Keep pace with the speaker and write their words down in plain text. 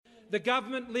the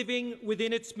government living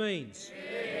within its means.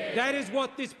 That is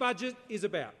what this budget is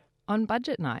about. On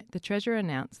budget night, the Treasurer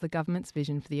announced the government's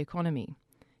vision for the economy.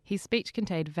 His speech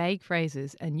contained vague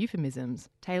phrases and euphemisms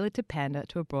tailored to pander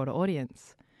to a broader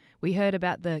audience. We heard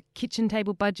about the kitchen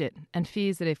table budget and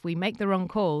fears that if we make the wrong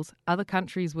calls, other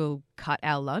countries will cut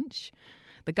our lunch.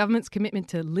 The government's commitment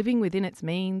to living within its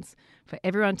means, for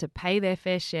everyone to pay their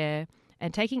fair share,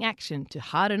 and taking action to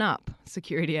harden up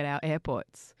security at our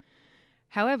airports.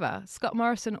 However, Scott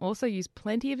Morrison also used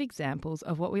plenty of examples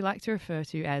of what we like to refer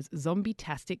to as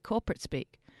zombie-tastic corporate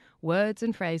speak, words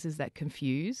and phrases that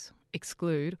confuse,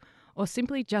 exclude, or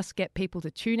simply just get people to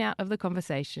tune out of the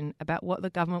conversation about what the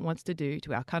government wants to do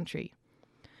to our country.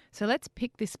 So let's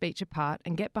pick this speech apart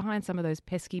and get behind some of those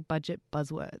pesky budget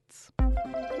buzzwords.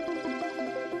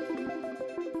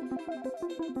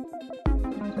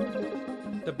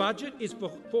 The budget is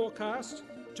forecast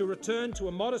to return to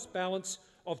a modest balance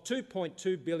of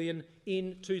 $2.2 billion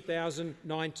in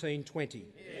 2019-20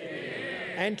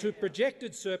 and to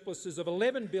projected surpluses of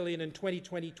 $11 billion in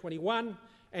 2020-21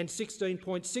 and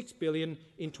 $16.6 billion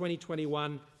in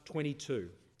 2021-22.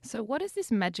 So what is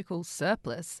this magical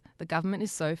surplus the government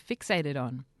is so fixated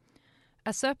on?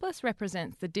 A surplus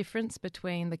represents the difference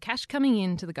between the cash coming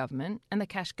into the government and the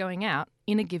cash going out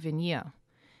in a given year.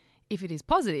 If it is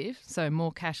positive, so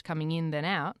more cash coming in than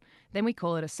out, then we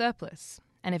call it a surplus.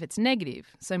 And if it's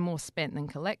negative, so more spent than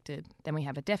collected, then we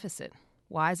have a deficit.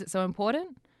 Why is it so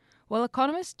important? Well,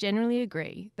 economists generally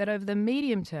agree that over the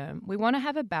medium term, we want to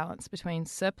have a balance between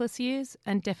surplus years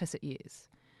and deficit years.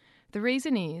 The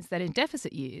reason is that in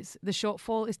deficit years, the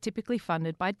shortfall is typically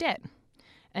funded by debt.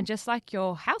 And just like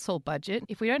your household budget,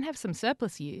 if we don't have some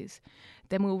surplus years,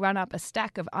 then we'll run up a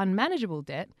stack of unmanageable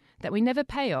debt that we never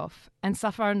pay off and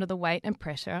suffer under the weight and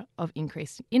pressure of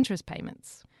increased interest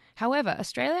payments. However,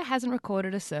 Australia hasn't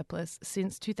recorded a surplus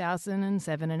since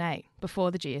 2007 and 8, before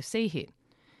the GFC hit.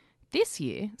 This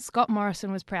year, Scott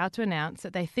Morrison was proud to announce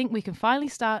that they think we can finally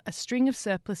start a string of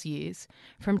surplus years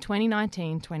from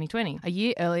 2019-2020, a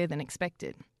year earlier than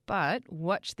expected. But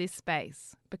watch this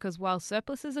space, because while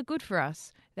surpluses are good for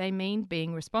us, they mean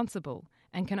being responsible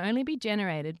and can only be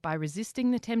generated by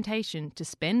resisting the temptation to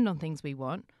spend on things we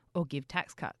want or give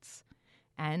tax cuts.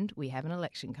 And we have an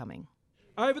election coming.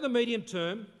 Over the medium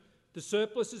term, the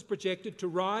surplus is projected to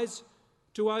rise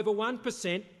to over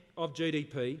 1% of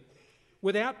GDP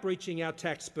without breaching our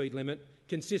tax speed limit,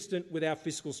 consistent with our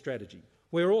fiscal strategy.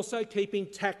 We're also keeping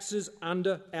taxes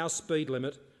under our speed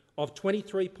limit of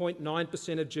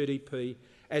 23.9% of GDP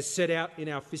as set out in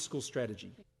our fiscal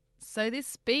strategy. So this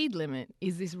speed limit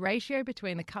is this ratio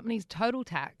between the company's total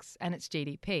tax and its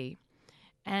GDP.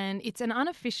 And it's an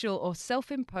unofficial or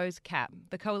self-imposed cap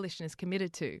the Coalition is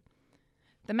committed to.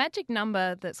 The magic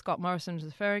number that Scott Morrison is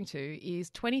referring to is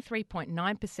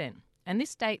 23.9%, and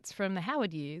this dates from the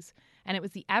Howard years, and it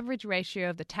was the average ratio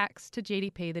of the tax to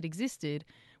GDP that existed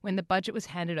when the budget was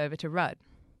handed over to Rudd.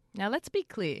 Now let's be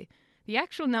clear, the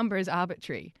actual number is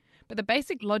arbitrary, but the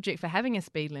basic logic for having a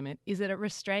speed limit is that it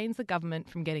restrains the government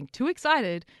from getting too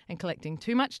excited and collecting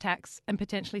too much tax and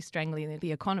potentially strangling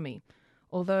the economy,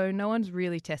 although no one's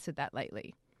really tested that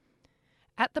lately.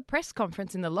 At the press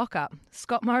conference in the lockup,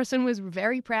 Scott Morrison was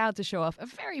very proud to show off a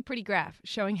very pretty graph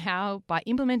showing how, by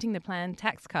implementing the planned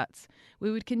tax cuts,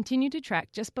 we would continue to track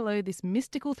just below this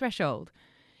mystical threshold.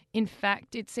 In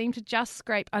fact, it seemed to just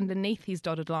scrape underneath his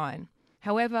dotted line.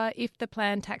 However, if the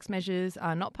planned tax measures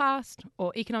are not passed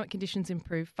or economic conditions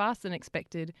improve faster than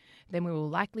expected, then we will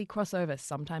likely cross over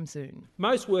sometime soon.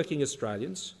 Most working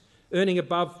Australians earning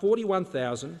above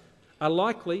 $41,000 are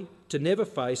likely to never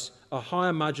face a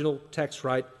higher marginal tax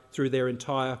rate through their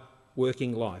entire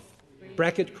working life.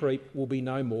 Bracket creep will be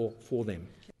no more for them.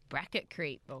 Bracket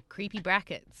creep, or creepy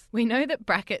brackets. We know that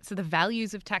brackets are the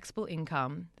values of taxable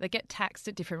income that get taxed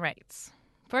at different rates.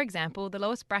 For example, the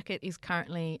lowest bracket is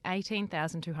currently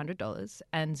 $18,200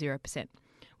 and 0%,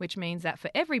 which means that for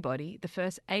everybody, the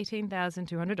first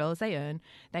 $18,200 they earn,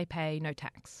 they pay no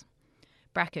tax.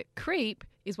 Bracket creep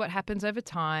is what happens over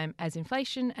time as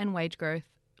inflation and wage growth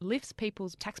lifts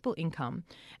people's taxable income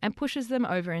and pushes them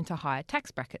over into higher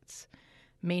tax brackets,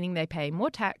 meaning they pay more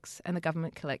tax and the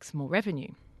government collects more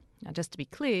revenue. Now, just to be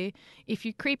clear, if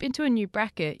you creep into a new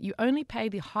bracket, you only pay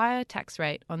the higher tax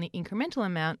rate on the incremental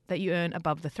amount that you earn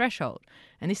above the threshold.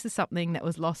 And this is something that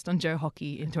was lost on Joe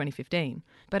Hockey in 2015.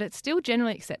 But it's still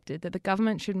generally accepted that the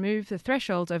government should move the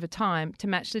thresholds over time to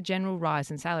match the general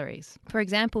rise in salaries. For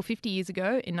example, 50 years ago,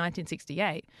 in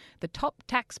 1968, the top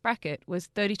tax bracket was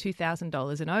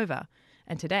 $32,000 and over,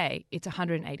 and today it's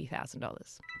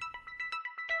 $180,000.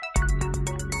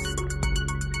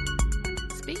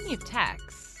 Speaking of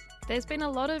tax, There's been a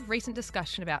lot of recent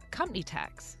discussion about company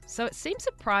tax, so it seems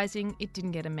surprising it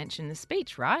didn't get a mention in the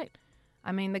speech, right?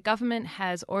 I mean, the government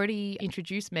has already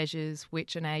introduced measures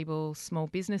which enable small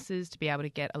businesses to be able to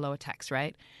get a lower tax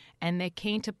rate, and they're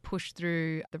keen to push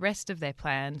through the rest of their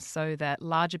plans so that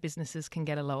larger businesses can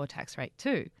get a lower tax rate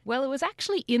too. Well, it was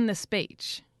actually in the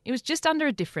speech. It was just under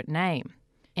a different name.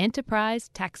 Enterprise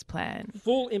Tax Plan.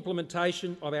 Full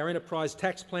implementation of our Enterprise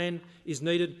Tax Plan is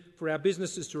needed for our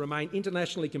businesses to remain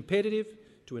internationally competitive,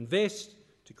 to invest,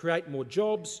 to create more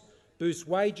jobs, boost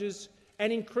wages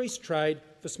and increase trade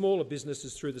for smaller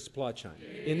businesses through the supply chain.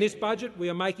 In this budget, we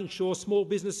are making sure small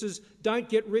businesses don't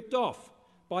get ripped off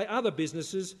by other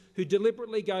businesses who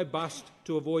deliberately go bust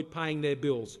to avoid paying their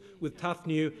bills with tough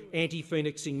new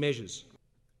anti-phoenixing measures.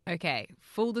 Okay,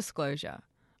 full disclosure.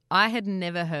 I had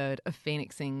never heard of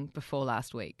phoenixing before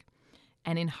last week.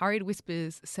 And in hurried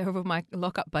whispers, several of my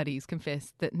lock-up buddies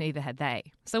confessed that neither had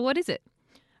they. So what is it?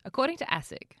 According to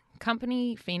ASIC,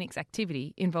 company phoenix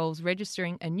activity involves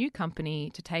registering a new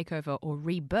company to take over or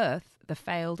rebirth the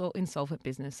failed or insolvent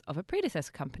business of a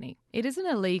predecessor company. It isn't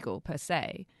illegal per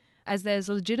se, as there's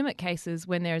legitimate cases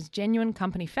when there is genuine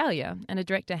company failure and a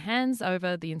director hands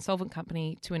over the insolvent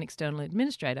company to an external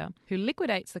administrator who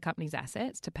liquidates the company's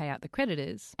assets to pay out the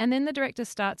creditors, and then the director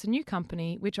starts a new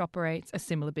company which operates a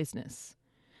similar business.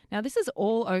 Now, this is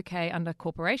all okay under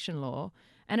corporation law,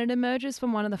 and it emerges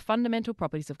from one of the fundamental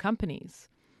properties of companies,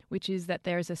 which is that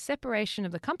there is a separation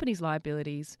of the company's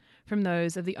liabilities from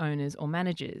those of the owners or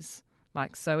managers,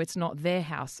 so it's not their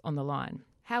house on the line.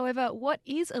 However, what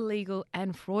is illegal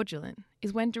and fraudulent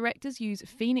is when directors use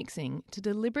phoenixing to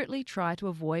deliberately try to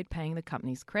avoid paying the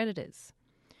company's creditors.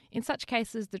 In such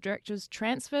cases, the directors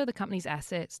transfer the company's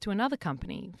assets to another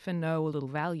company for no or little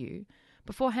value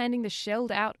before handing the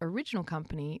shelled-out original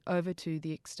company over to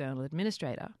the external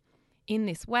administrator. In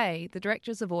this way, the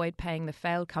directors avoid paying the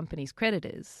failed company's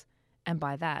creditors, and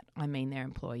by that I mean their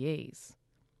employees.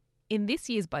 In this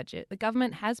year's budget, the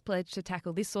government has pledged to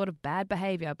tackle this sort of bad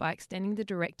behaviour by extending the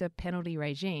director penalty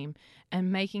regime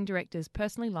and making directors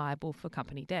personally liable for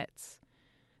company debts.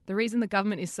 The reason the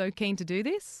government is so keen to do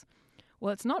this?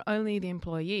 Well, it's not only the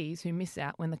employees who miss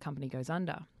out when the company goes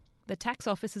under. The tax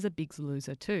office is a big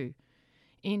loser too.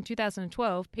 In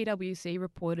 2012, PwC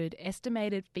reported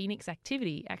estimated phoenix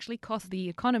activity actually cost the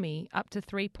economy up to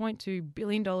 $3.2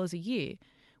 billion a year,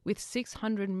 with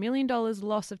 $600 million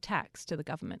loss of tax to the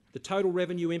government. The total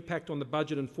revenue impact on the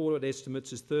budget and forward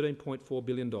estimates is $13.4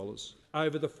 billion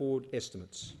over the forward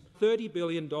estimates. $30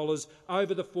 billion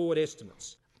over the forward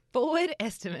estimates. Forward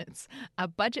estimates are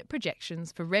budget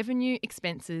projections for revenue,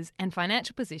 expenses and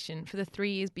financial position for the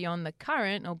 3 years beyond the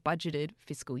current or budgeted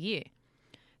fiscal year.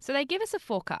 So they give us a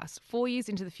forecast 4 years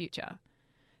into the future.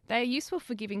 They are useful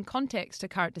for giving context to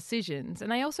current decisions, and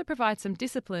they also provide some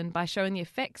discipline by showing the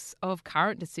effects of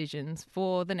current decisions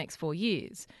for the next 4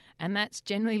 years, and that's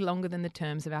generally longer than the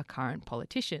terms of our current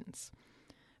politicians.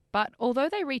 But although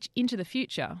they reach into the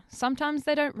future, sometimes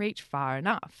they don't reach far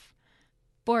enough.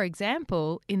 For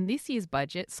example, in this year's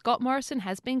budget, Scott Morrison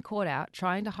has been caught out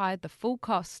trying to hide the full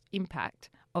cost impact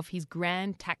of his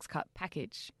grand tax cut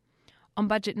package. On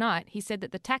budget night, he said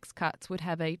that the tax cuts would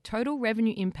have a total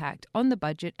revenue impact on the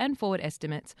budget and forward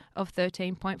estimates of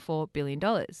 $13.4 billion.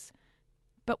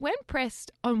 But when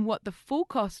pressed on what the full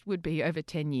cost would be over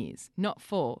 10 years, not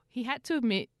 4, he had to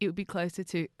admit it would be closer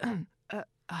to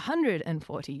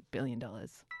 $140 billion.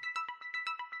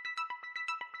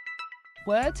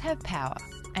 Words have power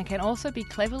and can also be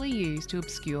cleverly used to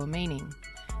obscure meaning.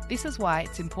 This is why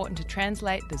it's important to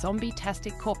translate the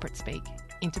zombie-tastic corporate speak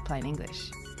into plain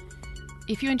English.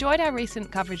 If you enjoyed our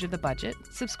recent coverage of the budget,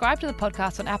 subscribe to the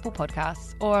podcast on Apple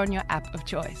Podcasts or on your app of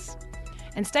choice.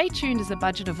 And stay tuned as the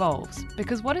budget evolves,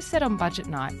 because what is said on budget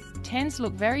night tends to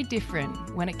look very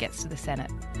different when it gets to the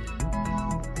Senate.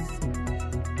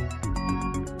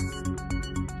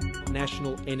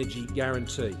 National Energy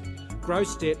Guarantee.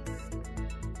 Gross debt,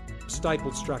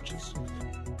 stapled structures.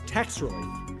 Tax relief.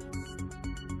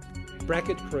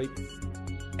 Bracket creep.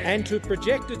 And to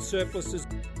projected surpluses.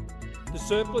 The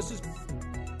surpluses.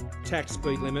 Tax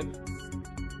speed limit.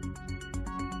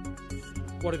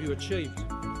 What have you achieved?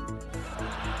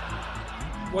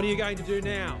 What are you going to do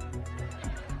now?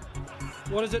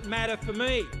 What does it matter for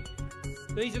me?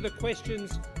 These are the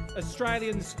questions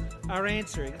Australians are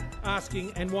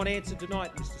asking and want answered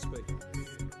tonight, Mr. Speaker.